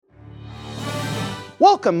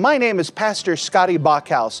Welcome, my name is Pastor Scotty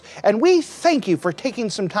Bachhaus, and we thank you for taking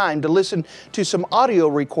some time to listen to some audio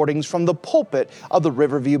recordings from the pulpit of the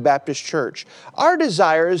Riverview Baptist Church. Our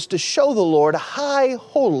desire is to show the Lord high,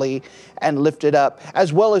 holy, and lifted up,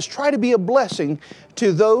 as well as try to be a blessing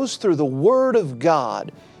to those through the Word of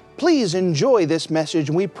God. Please enjoy this message,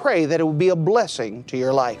 and we pray that it will be a blessing to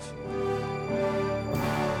your life.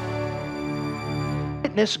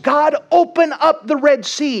 God open up the Red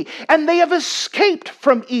Sea, and they have escaped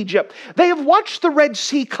from Egypt. They have watched the Red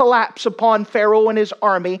Sea collapse upon Pharaoh and his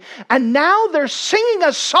army, and now they're singing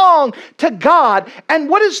a song to God. And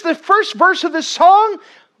what is the first verse of this song?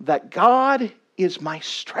 That God is my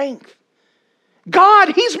strength. God,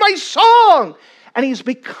 He's my song, and He's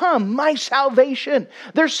become my salvation.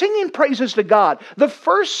 They're singing praises to God. The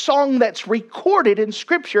first song that's recorded in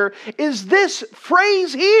Scripture is this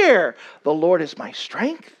phrase here: the Lord is my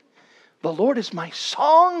strength, the Lord is my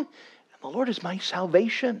song, and the Lord is my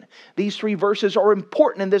salvation. These three verses are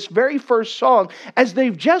important in this very first song, as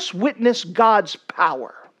they've just witnessed God's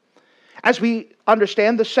power. As we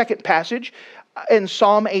understand the second passage, in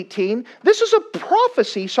Psalm 18, this is a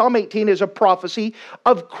prophecy. Psalm 18 is a prophecy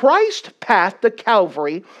of Christ's path to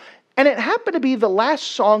Calvary, and it happened to be the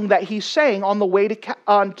last song that he sang on the way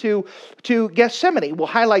to Gethsemane. We'll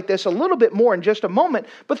highlight this a little bit more in just a moment,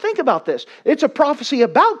 but think about this. It's a prophecy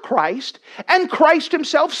about Christ, and Christ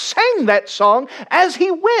Himself sang that song as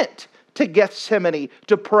He went to Gethsemane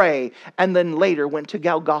to pray, and then later went to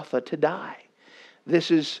Golgotha to die. This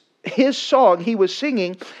is His song He was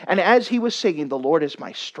singing, and as He was singing, the Lord is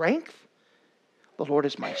my strength, the Lord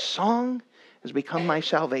is my song, has become my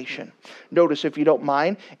salvation. Notice, if you don't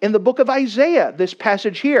mind, in the book of Isaiah, this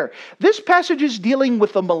passage here. This passage is dealing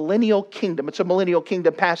with the millennial kingdom. It's a millennial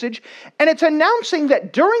kingdom passage, and it's announcing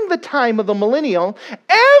that during the time of the millennial,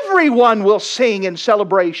 everyone will sing in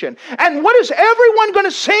celebration. And what is everyone going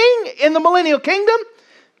to sing in the millennial kingdom?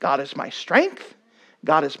 God is my strength,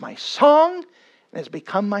 God is my song, and has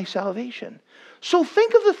become my salvation. So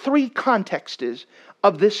think of the three contexts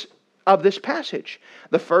of this passage.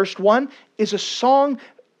 The first one is a song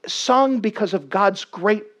sung because of God's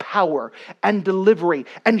great power and delivery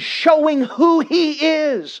and showing who He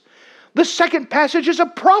is. The second passage is a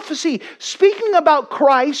prophecy speaking about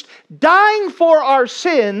Christ dying for our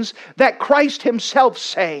sins that Christ Himself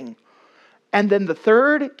sang. And then the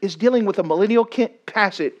third is dealing with a millennial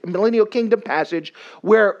kingdom passage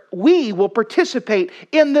where we will participate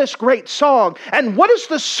in this great song. And what is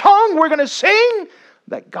the song we're going to sing?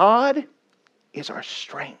 That God is our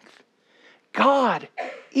strength. God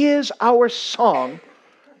is our song,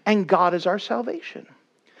 and God is our salvation.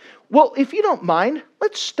 Well, if you don't mind,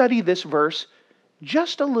 let's study this verse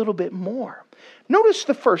just a little bit more. Notice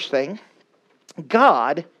the first thing: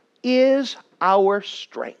 God is our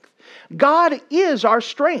strength. God is our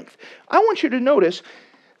strength. I want you to notice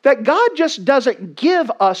that God just doesn't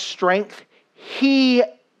give us strength. He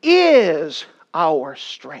is our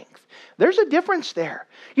strength. There's a difference there.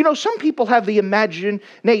 You know, some people have the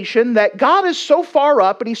imagination that God is so far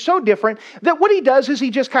up and He's so different that what He does is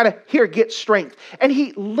He just kind of, here, get strength. And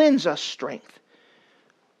He lends us strength.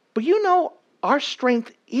 But you know, our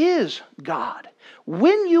strength is God.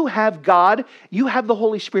 When you have God, you have the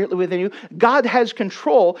Holy Spirit within you. God has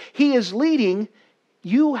control. He is leading.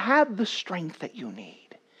 You have the strength that you need.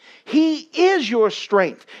 He is your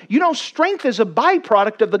strength. You know, strength is a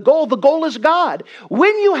byproduct of the goal. The goal is God.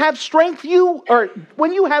 When you have strength,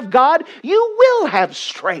 when you have God, you will have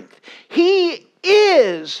strength. He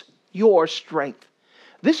is your strength.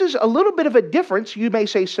 This is a little bit of a difference. You may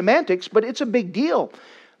say semantics, but it's a big deal.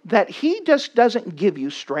 That He just doesn't give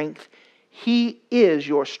you strength. He is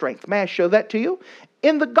your strength. May I show that to you?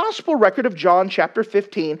 In the gospel record of John chapter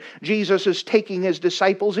 15, Jesus is taking His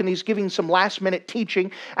disciples and He's giving some last-minute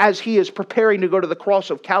teaching as He is preparing to go to the cross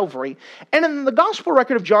of Calvary. And in the gospel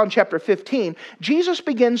record of John chapter 15, Jesus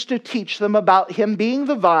begins to teach them about Him being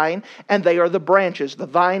the vine and they are the branches. The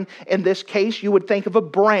vine, in this case, you would think of a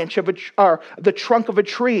branch of the trunk of a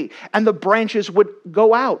tree, and the branches would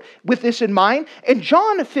go out. With this in mind, in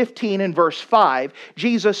John 15 and verse 5,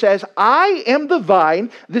 Jesus says, I am the vine.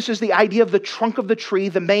 This is the idea of the trunk of the tree,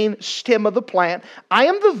 the main stem of the plant. I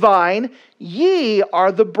am the vine, ye are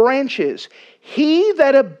the branches. He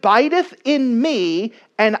that abideth in me,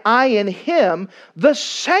 and I in him, the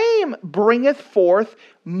same bringeth forth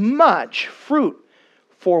much fruit.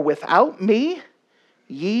 For without me,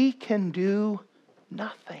 ye can do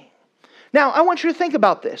nothing. Now, I want you to think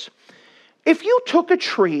about this. If you took a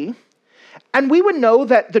tree, and we would know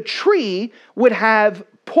that the tree would have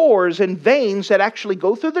pores and veins that actually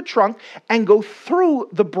go through the trunk and go through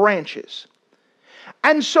the branches.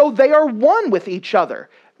 And so they are one with each other.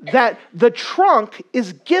 That the trunk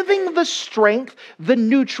is giving the strength, the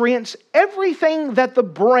nutrients, everything that the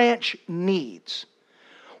branch needs.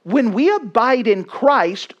 When we abide in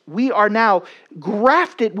Christ, we are now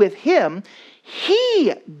grafted with Him.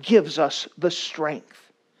 He gives us the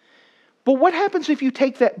strength. But what happens if you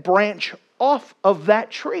take that branch off of that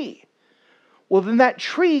tree? Well, then that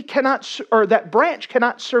branch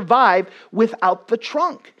cannot survive without the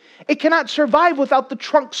trunk. It cannot survive without the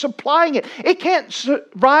trunk supplying it. It can't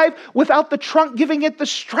survive without the trunk giving it the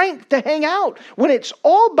strength to hang out. When it's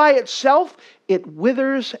all by itself, it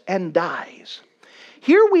withers and dies.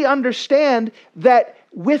 Here we understand that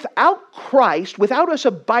without Christ, without us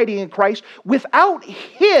abiding in Christ, without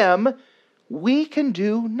Him, we can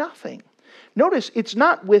do nothing. Notice, it's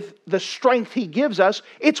not with the strength He gives us,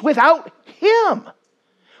 it's without Him.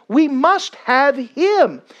 We must have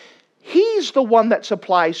Him. He's the one that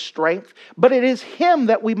supplies strength, but it is Him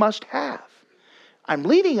that we must have. I'm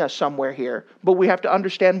leading us somewhere here, but we have to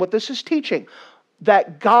understand what this is teaching.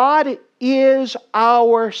 That God is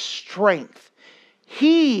our strength.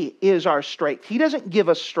 He is our strength. He doesn't give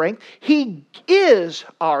us strength. He is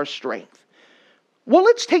our strength. Well,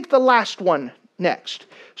 let's take the last one next.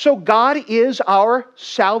 So God is our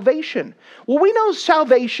salvation. Well, we know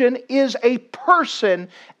salvation is a person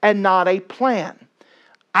and not a plan.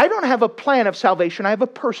 I don't have a plan of salvation. I have a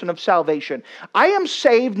person of salvation. I am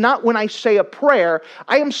saved not when I say a prayer.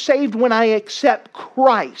 I am saved when I accept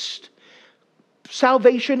Christ.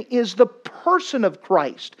 Salvation is the person of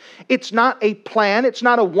Christ. It's not a plan. It's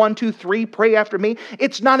not a 1, 2, 3, pray after me.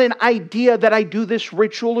 It's not an idea that I do this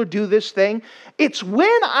ritual or do this thing. It's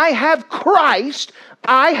when I have Christ,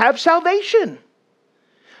 I have salvation.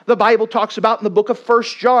 The Bible talks about in the book of 1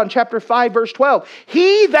 John chapter 5 verse 12,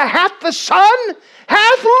 He that hath the Son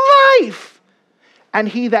hath life, and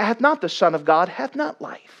he that hath not the Son of God hath not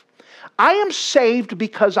life. I am saved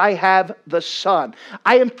because I have the Son.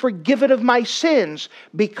 I am forgiven of my sins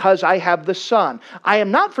because I have the Son. I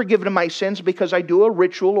am not forgiven of my sins because I do a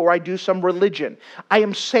ritual or I do some religion. I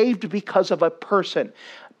am saved because of a person.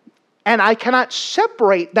 And I cannot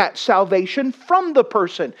separate that salvation from the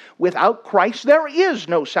person. Without Christ, there is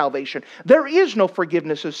no salvation. There is no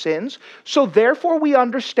forgiveness of sins. So therefore we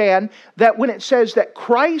understand that when it says that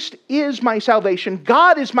Christ is my salvation,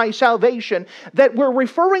 God is my salvation, that we're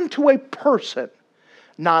referring to a person,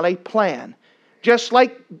 not a plan. Just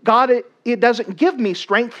like God, it doesn't give me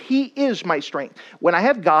strength, He is my strength. When I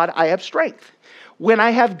have God, I have strength. When I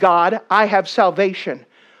have God, I have salvation.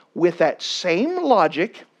 With that same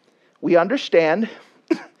logic, we understand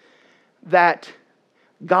that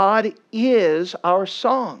God is our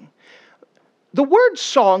song. The word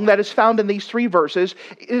song that is found in these 3 verses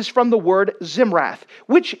is from the word Zimrath,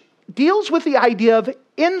 which deals with the idea of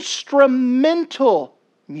instrumental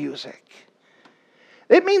music.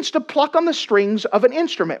 It means to pluck on the strings of an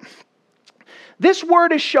instrument. This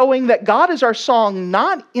word is showing that God is our song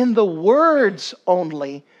not in the words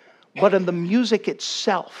only, but in the music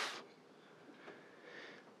itself.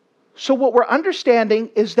 So what we're understanding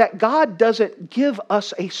is that God doesn't give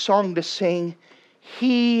us a song to sing.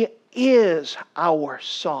 He is our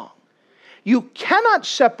song. You cannot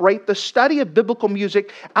separate the study of biblical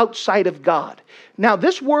music outside of God. Now,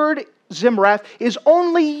 this word, Zimrath, is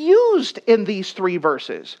only used in these 3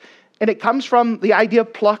 verses. And it comes from the idea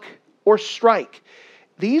of pluck or strike.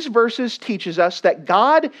 These verses teaches us that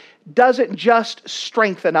God doesn't just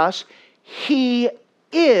strengthen us. He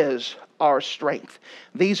is our strength.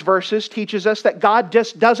 These verses teaches us that God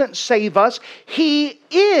just doesn't save us. He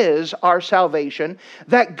is our salvation.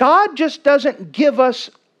 That God just doesn't give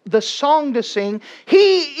us the song to sing.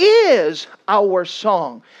 He is our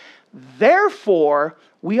song. Therefore,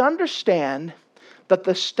 we understand that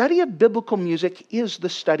the study of biblical music is the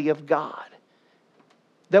study of God.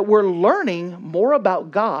 That we're learning more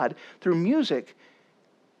about God through music.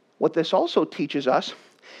 What this also teaches us,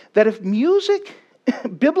 that if music,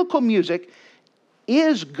 biblical music,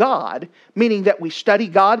 is God, meaning that we study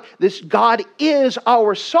God, this God is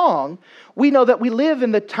our song, we know that we live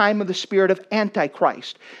in the time of the spirit of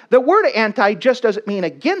Antichrist. The word anti just doesn't mean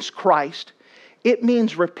against Christ, it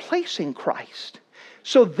means replacing Christ.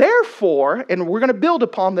 So therefore, and we're going to build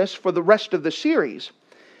upon this for the rest of the series,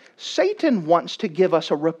 Satan wants to give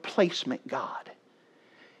us a replacement God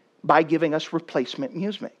by giving us replacement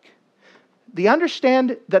music. They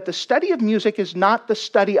understand that the study of music is not the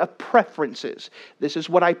study of preferences. This is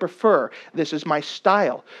what I prefer. This is my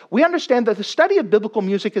style. We understand that the study of biblical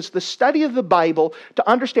music is the study of the Bible to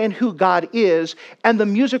understand who God is, and the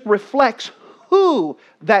music reflects who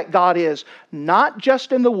that God is, not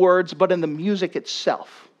just in the words, but in the music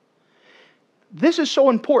itself. this is so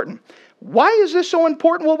important. Why is this so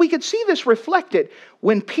important? Well, we could see this reflected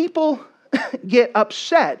when people get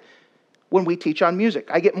upset when we teach on music.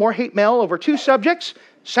 I get more hate mail over two subjects,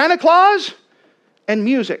 Santa Claus and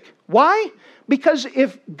music. Why? Because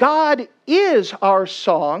if God is our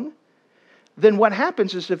song, then what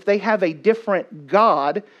happens is if they have a different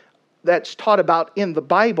God that's taught about in the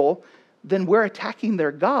Bible, then we're attacking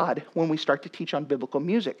their God when we start to teach on biblical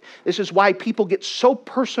music. This is why people get so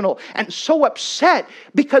personal and so upset,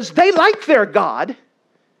 because they like their God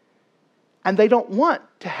and they don't want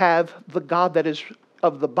to have the God that is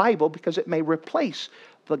of the Bible, because it may replace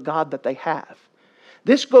the God that they have.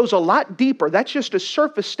 This goes a lot deeper. That's just a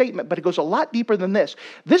surface statement, but it goes a lot deeper than this.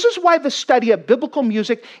 This is why the study of biblical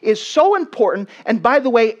music is so important. And by the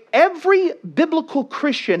way, every biblical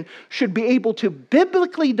Christian should be able to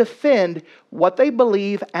biblically defend what they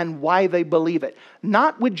believe and why they believe it.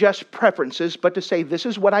 Not with just preferences, but to say, this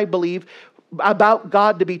is what I believe about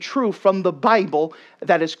God to be true from the Bible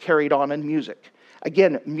that is carried on in music.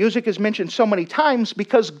 Again, music is mentioned so many times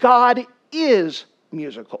because God is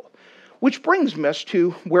musical. Which brings us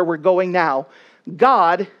to where we're going now.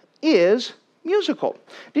 God is musical.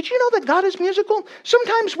 Did you know that God is musical?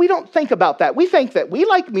 Sometimes we don't think about that. We think that we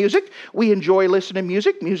like music. We enjoy listening to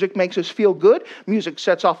music. Music makes us feel good. Music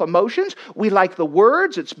sets off emotions. We like the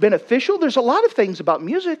words. It's beneficial. There's a lot of things about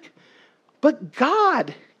music. But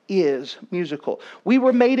God is musical. We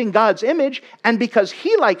were made in God's image, and because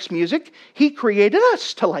He likes music, He created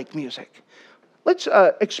us to like music. Let's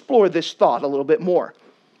explore this thought a little bit more.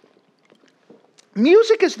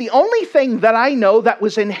 Music is the only thing that I know that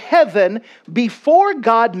was in heaven before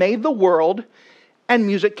God made the world, and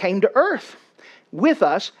music came to earth with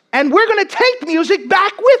us, and we're going to take music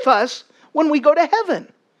back with us when we go to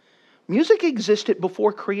heaven. Music existed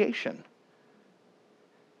before creation.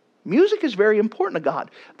 Music is very important to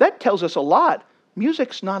God. That tells us a lot.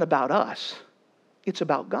 Music's not about us. It's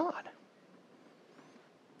about God.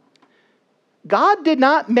 God did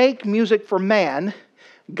not make music for man.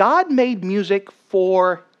 God made music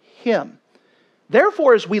for Him.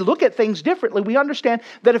 Therefore, as we look at things differently, we understand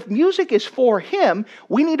that if music is for Him,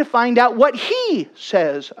 we need to find out what He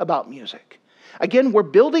says about music. Again, we're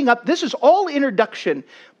building up, this is all introduction,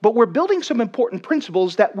 but we're building some important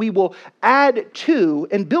principles that we will add to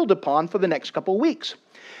and build upon for the next couple of weeks.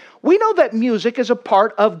 We know that music is a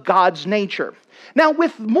part of God's nature. Now,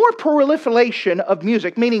 with more proliferation of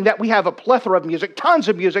music, meaning that we have a plethora of music, tons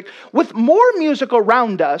of music, with more music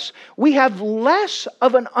around us, we have less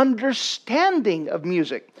of an understanding of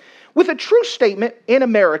music. With a true statement, in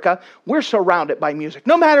America, we're surrounded by music.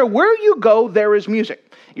 No matter where you go, there is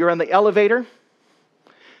music. You're in the elevator.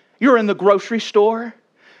 You're in the grocery store.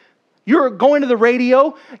 You're going to the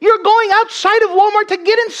radio. You're going outside of Walmart to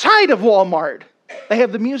get inside of Walmart. They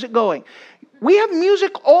have the music going. We have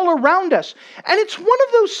music all around us. And it's one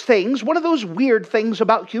of those things, one of those weird things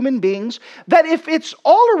about human beings, that if it's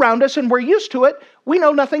all around us and we're used to it, we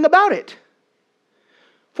know nothing about it.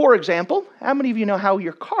 For example, how many of you know how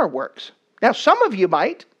your car works? Now, some of you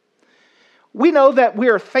might. We know that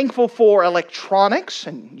we're thankful for electronics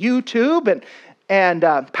and YouTube and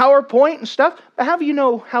PowerPoint and stuff. But how do you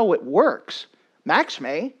know how it works? Max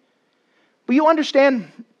may. But you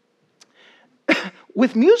understand,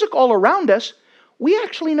 with music all around us, we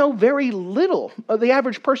actually know very little. The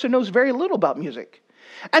average person knows very little about music.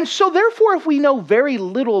 And so therefore, if we know very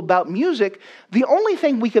little about music, the only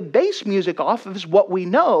thing we could base music off of is what we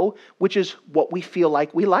know, which is what we feel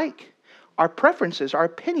like we like. Our preferences, our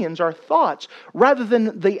opinions, our thoughts, rather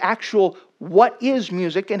than the actual what is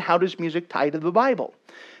music and how does music tie to the Bible.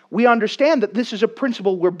 We understand that this is a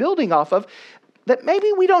principle we're building off of, that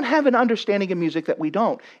maybe we don't have an understanding of music that we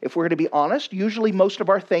don't. If we're going to be honest, usually most of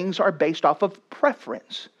our things are based off of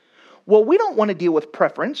preference. Well, we don't want to deal with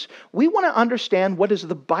preference. We want to understand what does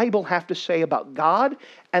the Bible have to say about God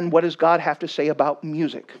and what does God have to say about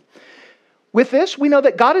music. With this, we know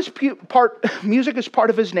that music is part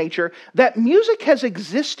of His nature, that music has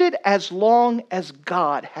existed as long as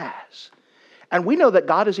God has. And we know that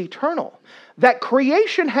God is eternal, that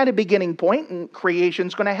creation had a beginning point and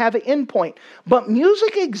creation's going to have an end point. But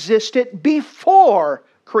music existed before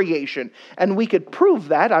creation. And we could prove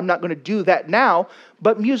that. I'm not going to do that now.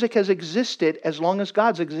 But music has existed as long as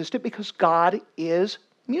God's existed because God is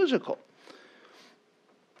musical.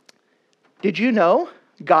 Did you know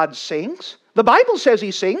God sings? The Bible says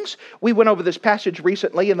He sings. We went over this passage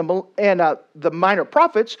recently in the Minor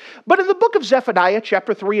Prophets. But in the book of Zephaniah,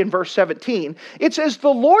 chapter 3 and verse 17, it says, "The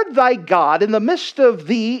Lord thy God in the midst of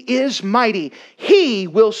thee is mighty. He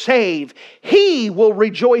will save. He will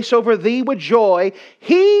rejoice over thee with joy.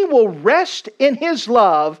 He will rest in His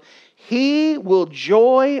love. He will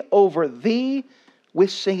joy over thee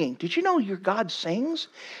with singing. Did you know your God sings?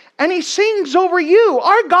 And He sings over you.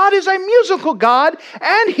 Our God is a musical God,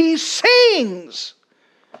 and He sings.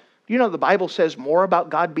 You know the Bible says more about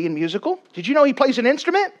God being musical? Did you know He plays an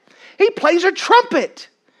instrument? He plays a trumpet.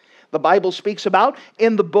 The Bible speaks about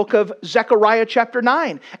in the book of Zechariah chapter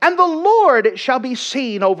 9. And the Lord shall be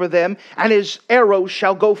seen over them, and His arrows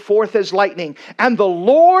shall go forth as lightning. And the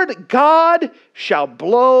Lord God shall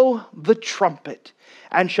blow the trumpet,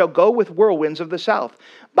 and shall go with whirlwinds of the south.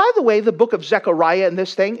 By the way, the book of Zechariah in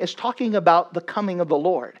this thing is talking about the coming of the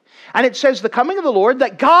Lord. And it says the coming of the Lord,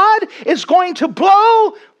 that God is going to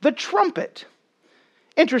blow the trumpet.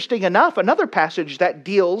 Interesting enough, another passage that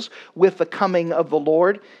deals with the coming of the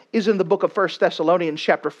Lord is in the book of 1 Thessalonians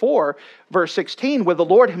chapter 4, verse 16, where the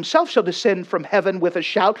Lord Himself shall descend from heaven with a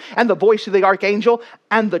shout, and the voice of the archangel,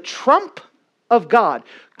 and the trump of God.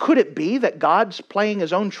 Could it be that God's playing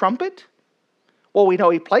His own trumpet? Well, we know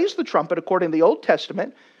He plays the trumpet according to the Old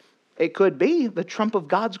Testament. It could be the trump of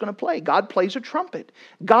God's going to play. God plays a trumpet.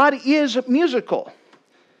 God is musical.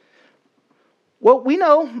 Well, we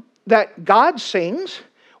know that God sings.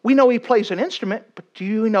 We know He plays an instrument, but do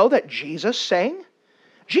you know that Jesus sang?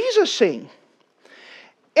 Jesus sang.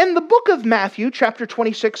 In the book of Matthew, chapter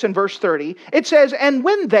 26 and verse 30, it says, and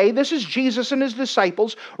when they, this is Jesus and His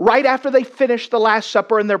disciples, right after they finished the Last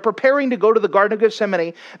Supper and they're preparing to go to the Garden of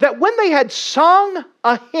Gethsemane, that when they had sung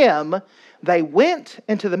a hymn, they went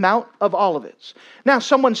into the Mount of Olives. Now,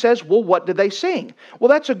 someone says, well, what did they sing? Well,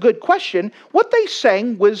 that's a good question. What they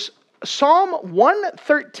sang was Psalm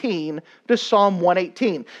 113 to Psalm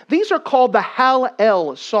 118. These are called the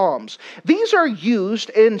Hallel Psalms. These are used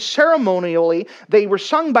in ceremonially. They were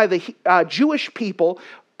sung by the Jewish people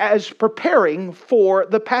as preparing for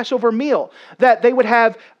the Passover meal. That they would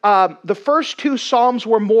have, the first two Psalms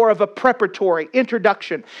were more of a preparatory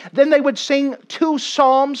introduction. Then they would sing two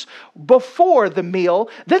Psalms before the meal.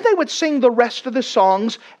 Then they would sing the rest of the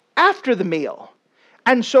songs after the meal.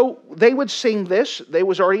 And so they would sing this. They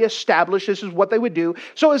was already established. This is what they would do.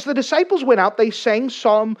 So as the disciples went out, they sang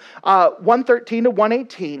Psalm 113 to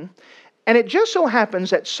 118. And it just so happens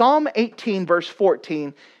that Psalm 18 verse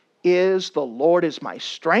 14 is, the Lord is my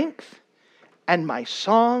strength and my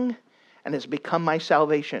song, and has become my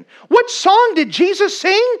salvation. What song did Jesus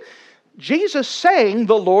sing? Jesus sang,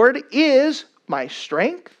 the Lord is my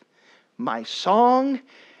strength, my song,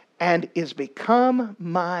 and is become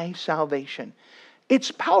my salvation. It's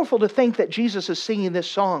powerful to think that Jesus is singing this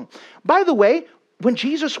song. By the way, when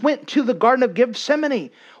Jesus went to the Garden of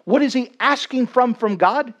Gethsemane, what is He asking from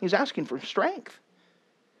God? He's asking for strength.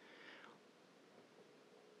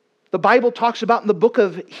 The Bible talks about in the book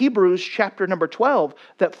of Hebrews, chapter number 12,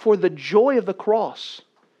 that for the joy of the cross,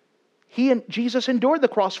 Jesus endured the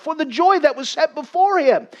cross for the joy that was set before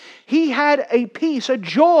Him. He had a peace, a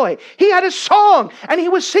joy. He had a song, and He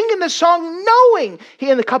was singing the song knowing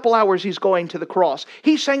in the couple hours He's going to the cross.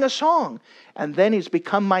 He sang a song, and then He's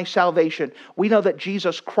become my salvation. We know that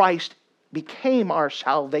Jesus Christ became our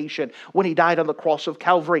salvation when He died on the cross of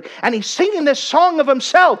Calvary. And He's singing this song of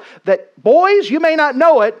Himself that, boys, you may not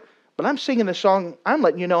know it, but I'm singing this song. I'm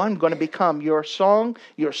letting you know I'm going to become your song,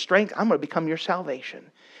 your strength. I'm going to become your salvation.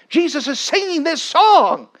 Jesus is singing this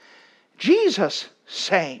song. Jesus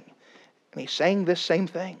sang. And He sang this same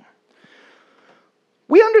thing.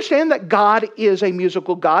 We understand that God is a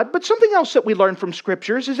musical God, but something else that we learn from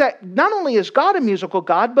Scriptures is that not only is God a musical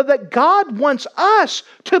God, but that God wants us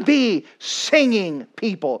to be singing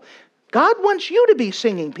people. God wants you to be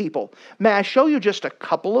singing people. May I show you just a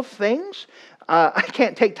couple of things? I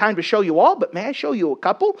can't take time to show you all, but may I show you a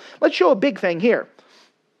couple? Let's show a big thing here.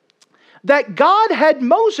 That God had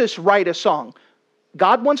Moses write a song.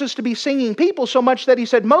 God wants us to be singing people so much that He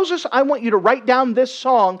said, Moses, I want you to write down this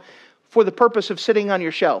song for the purpose of sitting on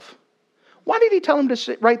your shelf. Why did He tell him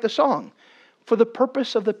to write the song? For the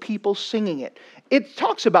purpose of the people singing it. It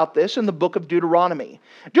talks about this in the book of Deuteronomy.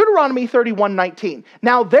 Deuteronomy 31:19.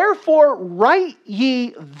 Now therefore write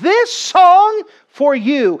ye this song for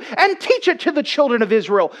you, and teach it to the children of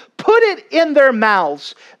Israel. Put it in their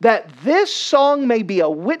mouths, that this song may be a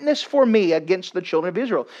witness for me against the children of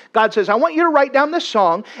Israel. God says, I want you to write down this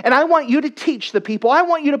song, and I want you to teach the people. I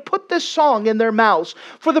want you to put this song in their mouths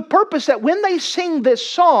for the purpose that when they sing this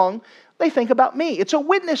song, they think about me. It's a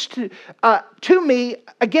witness to me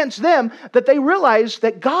against them, that they realize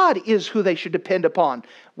that God is who they should depend upon.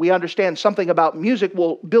 We understand something about music.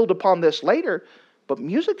 We'll build upon this later. But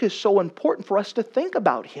music is so important for us to think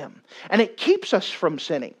about Him. And it keeps us from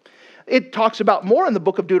sinning. It talks about more in the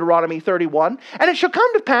book of Deuteronomy 31. And it shall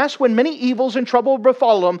come to pass when many evils and trouble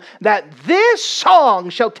befall them, that this song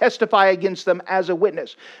shall testify against them as a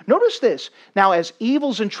witness. Notice this. Now, as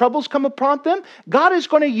evils and troubles come upon them, God is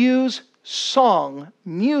going to use song,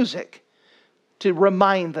 music, to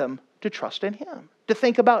remind them to trust in Him, to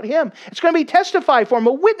think about Him. It's going to be testified for them,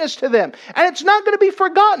 a witness to them. And it's not going to be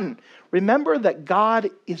forgotten. Remember that God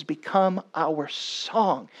is become our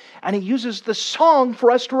song. And He uses the song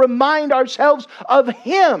for us to remind ourselves of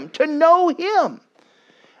Him, to know Him.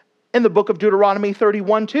 In the book of Deuteronomy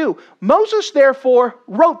 31:2, Moses therefore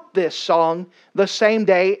wrote this song the same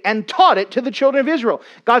day and taught it to the children of Israel.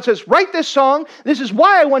 God says, write this song. This is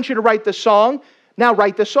why I want you to write this song. Now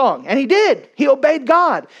write the song. And he did. He obeyed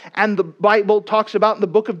God. And the Bible talks about in the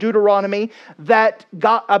book of Deuteronomy that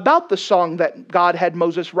about the song that God had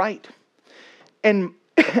Moses write. And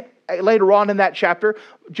later on in that chapter,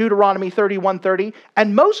 Deuteronomy 31:30,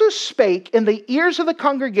 and Moses spake in the ears of the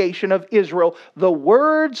congregation of Israel the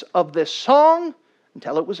words of this song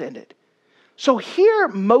until it was ended. So here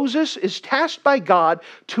Moses is tasked by God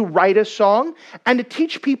to write a song and to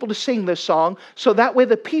teach people to sing this song so that way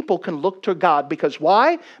the people can look to God. Because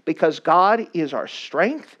why? Because God is our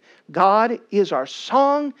strength, God is our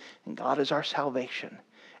song, and God is our salvation.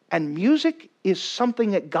 And music is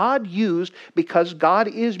something that God used because God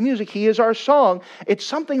is music. He is our song. It's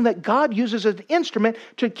something that God uses as an instrument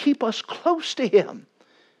to keep us close to Him.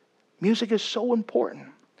 Music is so important.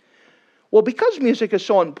 Well, because music is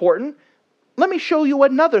so important, let me show you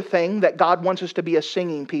another thing that God wants us to be a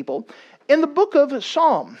singing people. In the book of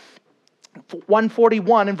Psalm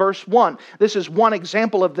 141 and verse 1, this is one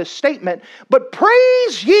example of this statement. But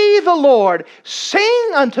praise ye the Lord,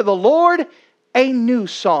 sing unto the Lord a new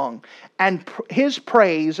song, and His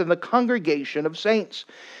praise in the congregation of saints.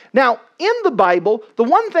 Now, in the Bible, the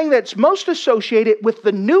one thing that's most associated with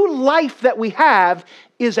the new life that we have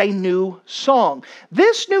is a new song.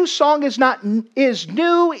 This new song is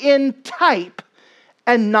new in type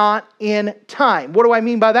and not in time. What do I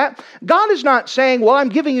mean by that? God is not saying, well, I'm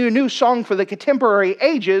giving you a new song for the contemporary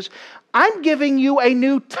ages. I'm giving you a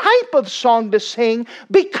new type of song to sing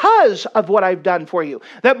because of what I've done for you.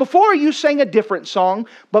 That before you sang a different song,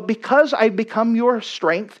 but because I've become your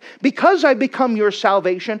strength, because I've become your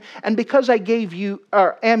salvation, and because I gave you,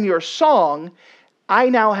 or am your song, I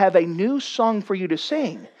now have a new song for you to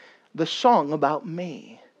sing. The song about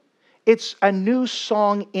me. It's a new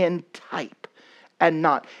song in type and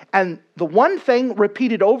not. And the one thing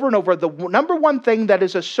repeated over and over, the number one thing that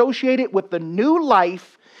is associated with the new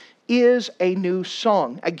life is a new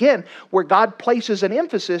song. Again, where God places an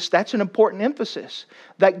emphasis, that's an important emphasis.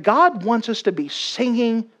 That God wants us to be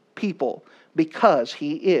singing people because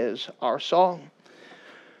He is our song.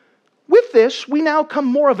 With this, we now come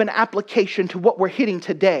more of an application to what we're hitting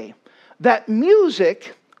today. That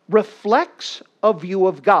music reflects a view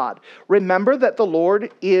of God. Remember that the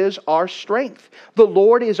Lord is our strength. The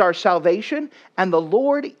Lord is our salvation, and the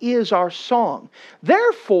Lord is our song.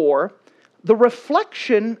 Therefore, the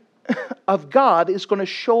reflection of God is going to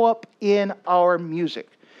show up in our music.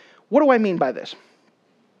 What do I mean by this?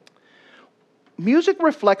 Music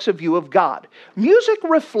reflects a view of God. Music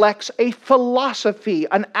reflects a philosophy,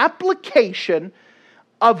 an application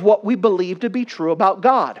of what we believe to be true about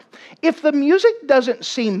God. If the music doesn't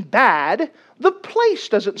seem bad, the place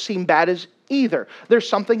doesn't seem bad as either. There's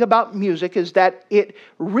something about music is that it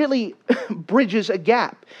really bridges a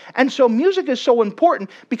gap. And so music is so important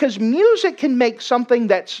because music can make something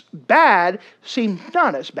that's bad seem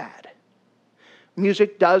not as bad.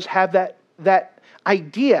 Music does have that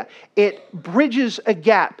idea. It bridges a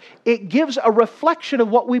gap. It gives a reflection of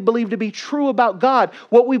what we believe to be true about God,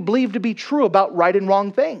 what we believe to be true about right and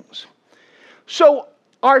wrong things. So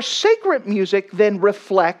our sacred music then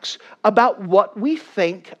reflects about what we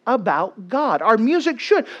think about God. Our music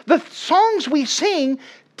should. The songs we sing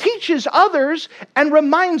teaches others and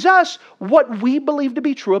reminds us what we believe to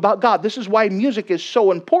be true about God. This is why music is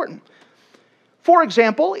so important. For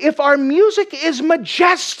example, if our music is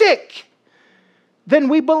majestic, then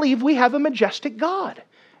we believe we have a majestic God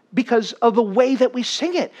because of the way that we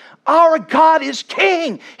sing it. Our God is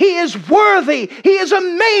King. He is worthy. He is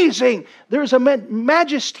amazing. There's a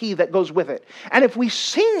majesty that goes with it. And if we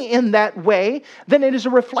sing in that way, then it is a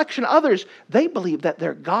reflection of others. They believe that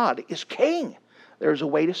their God is King. There's a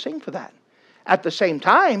way to sing for that. At the same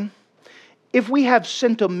time, if we have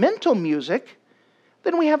sentimental music,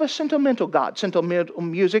 then we have a sentimental God. Sentimental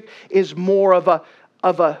music is more of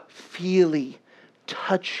a feely,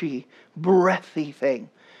 touchy, breathy thing.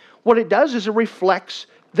 What it does is it reflects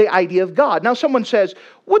the idea of God. Now someone says,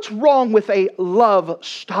 what's wrong with a love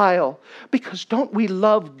style? Because don't we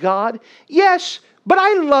love God? Yes, but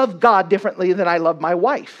I love God differently than I love my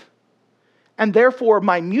wife. And therefore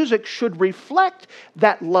my music should reflect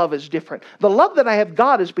that love is different. The love that I have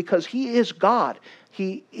God is because He is God.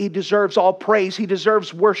 He deserves all praise. He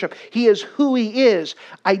deserves worship. He is who He is.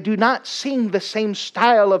 I do not sing the same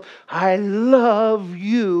style of, I love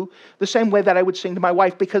you, the same way that I would sing to my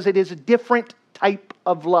wife, because it is a different type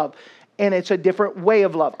of love. And it's a different way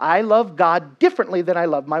of love. I love God differently than I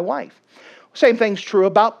love my wife. Same thing's true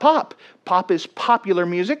about pop. Pop is popular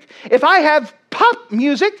music. If I have pop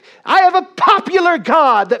music, I have a popular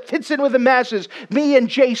God that fits in with the masses. Me and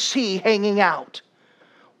JC hanging out.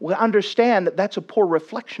 We understand that that's a poor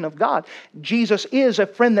reflection of God. Jesus is a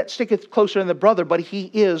friend that sticketh closer than the brother, but He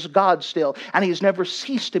is God still, and He's never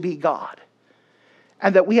ceased to be God.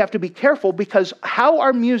 And that we have to be careful, because how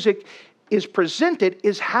our music is presented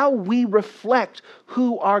is how we reflect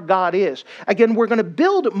who our God is. Again, we're going to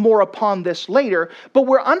build more upon this later, but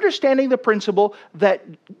we're understanding the principle that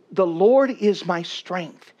the Lord is my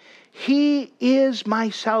strength. He is my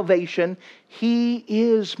salvation. He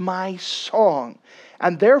is my song.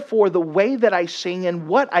 And therefore, the way that I sing and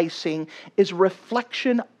what I sing is a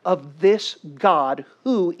reflection of this God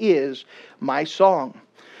who is my song.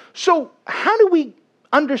 So, how do we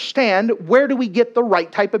understand, where do we get the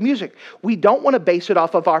right type of music? We don't want to base it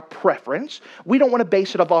off of our preference. We don't want to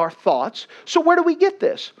base it off our thoughts. So, where do we get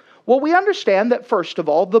this? Well, we understand that, first of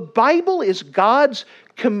all, the Bible is God's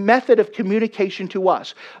method of communication to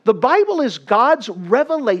us. The Bible is God's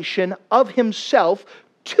revelation of Himself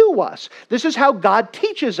to us. This is how God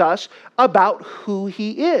teaches us about who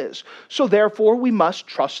He is. So therefore, we must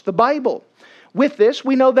trust the Bible. With this,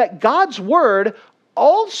 we know that God's Word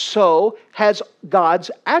also has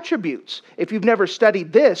God's attributes. If you've never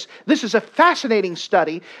studied this, this is a fascinating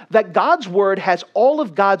study, that God's Word has all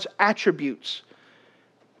of God's attributes.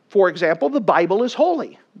 For example, the Bible is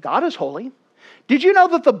holy. God is holy. Did you know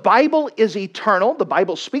that the Bible is eternal? The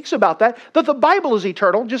Bible speaks about that the Bible is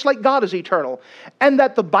eternal, just like God is eternal. And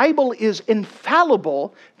that the Bible is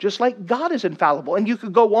infallible, just like God is infallible. And you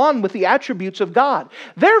could go on with the attributes of God.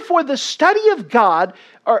 Therefore, the study of God,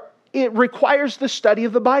 it requires the study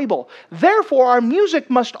of the Bible. Therefore, our music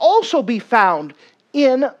must also be found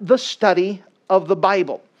in the study of the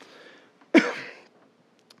Bible.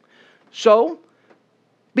 So,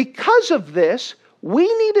 because of this, we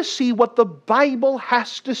need to see what the Bible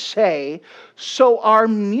has to say, so our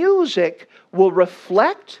music will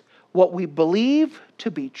reflect what we believe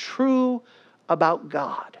to be true about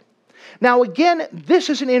God. Now again,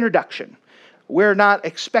 this is an introduction. We're not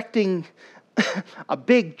expecting a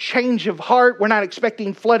big change of heart. We're not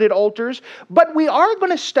expecting flooded altars. But we are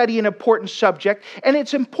going to study an important subject, and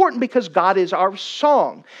it's important because God is our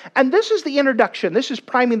song. And this is the introduction. This is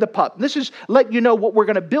priming the pump. This is letting you know what we're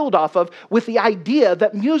going to build off of, with the idea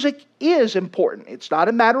that music is important. It's not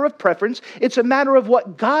a matter of preference. It's a matter of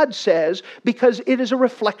what God says, because it is a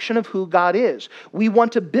reflection of who God is. We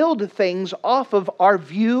want to build things off of our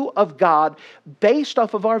view of God based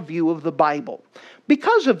off of our view of the Bible.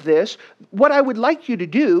 Because of this, what I would like you to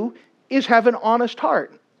do is have an honest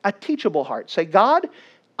heart, a teachable heart. Say, God,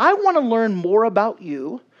 I want to learn more about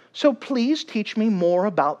you, so please teach me more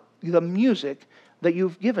about the music that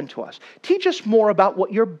you've given to us. Teach us more about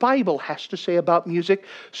what your Bible has to say about music,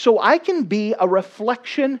 so I can be a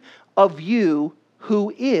reflection of you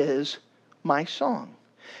who is my song.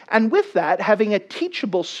 And with that, having a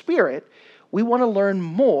teachable spirit, we want to learn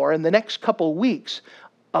more in the next couple weeks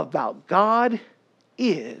about God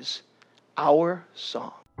is our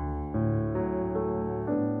song.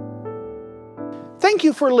 Thank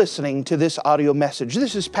you for listening to this audio message.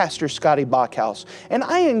 This is Pastor Scotty Bachhaus, and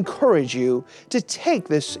I encourage you to take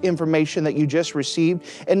this information that you just received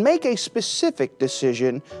and make a specific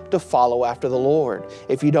decision to follow after the Lord.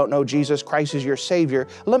 If you don't know Jesus Christ as your Savior,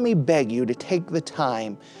 let me beg you to take the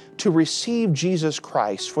time to receive Jesus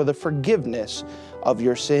Christ for the forgiveness of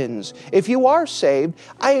your sins. If you are saved,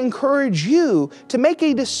 I encourage you to make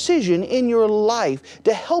a decision in your life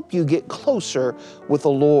to help you get closer with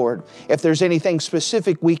the Lord. If there's anything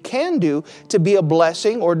specific we can do to be a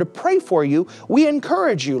blessing or to pray for you, we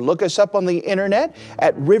encourage you. Look us up on the internet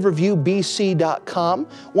at riverviewbc.com.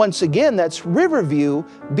 Once again, that's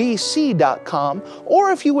riverviewbc.com.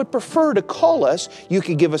 Or if you would prefer to call us, you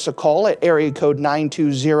could give us a call at area code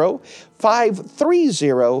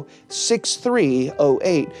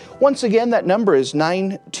 920-530-6308. Once again, that number is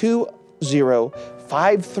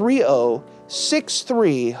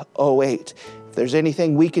 920-530-6308. If there's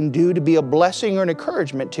anything we can do to be a blessing or an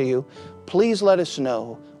encouragement to you, please let us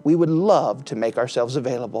know. we would love to make ourselves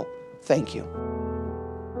available. Thank you.